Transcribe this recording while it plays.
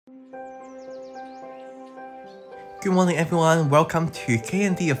Good morning everyone, welcome to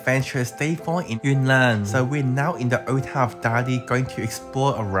K&D Adventures Day 4 in Yunnan. So we're now in the Old Town of Dali, going to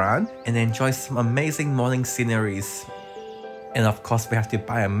explore around and enjoy some amazing morning sceneries. And of course we have to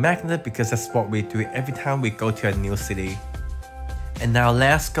buy a magnet because that's what we do every time we go to a new city. And now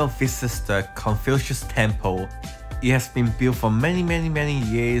let's go visit the Confucius Temple. It has been built for many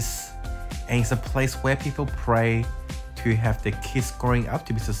years and it's a place where people pray to have their kids growing up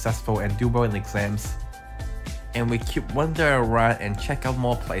to be successful and do well in exams. And we keep wandering around and check out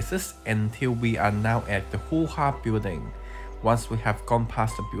more places until we are now at the Hua building. Once we have gone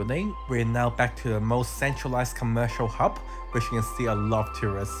past the building, we're now back to the most centralized commercial hub, which you can see a lot of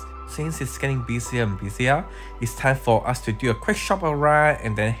tourists. Since it's getting busier and busier, it's time for us to do a quick shop around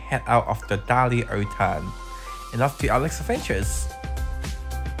and then head out of the Dali Old Town and off to our next adventures.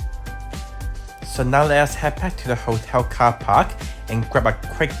 So now let's head back to the hotel car park and grab a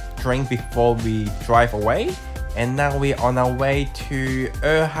quick drink before we drive away. And now we're on our way to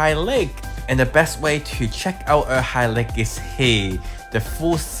Erhai Lake. And the best way to check out Erhai Lake is here, the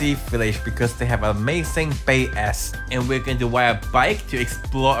Fuxi Village, because they have an amazing bay S. And we're going to ride a bike to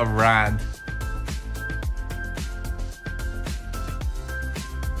explore around.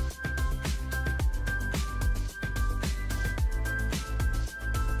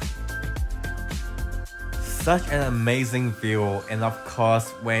 Such an amazing view, and of course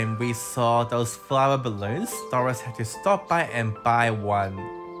when we saw those flower balloons, Doris had to stop by and buy one.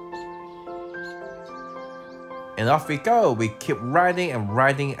 And off we go, we keep riding and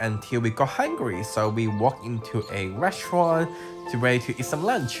riding until we got hungry, so we walk into a restaurant to ready to eat some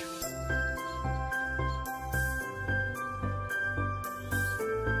lunch.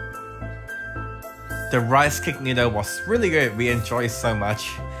 The rice cake noodle was really good, we enjoyed it so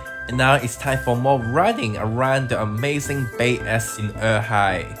much. And now it's time for more riding around the amazing Bay S in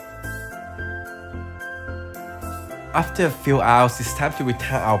Erhai. After a few hours, it's time to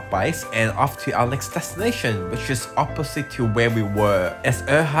return our bikes and off to our next destination, which is opposite to where we were. As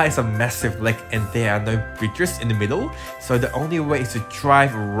Erhai is a massive lake and there are no bridges in the middle, so the only way is to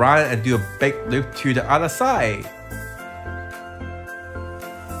drive around and do a big loop to the other side.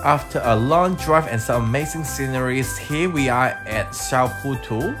 After a long drive and some amazing sceneries, here we are at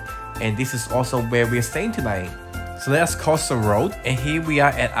Xiaoputuo, and this is also where we're staying tonight. So let's cross the road, and here we are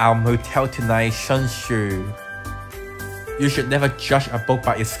at our motel tonight, Shenshu. You should never judge a book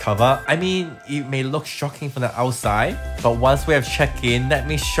by its cover. I mean, it may look shocking from the outside, but once we have checked in, let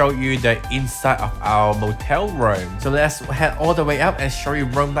me show you the inside of our motel room. So let's head all the way up and show you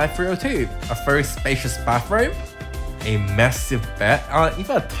room 932, a very spacious bathroom, a massive bed,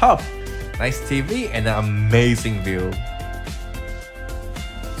 even a tub, nice TV, and an amazing view.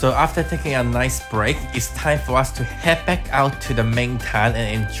 So after taking a nice break, it's time for us to head back out to the main town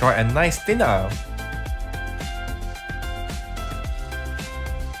and enjoy a nice dinner.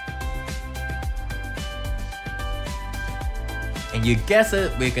 And you guess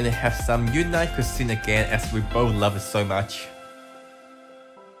it, we're gonna have some Yunnan cuisine again as we both love it so much.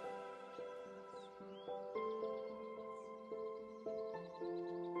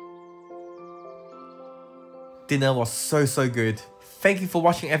 Dinner was so good. Thank you for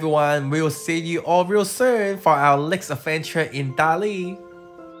watching everyone. We will see you all real soon for our next adventure in Dali.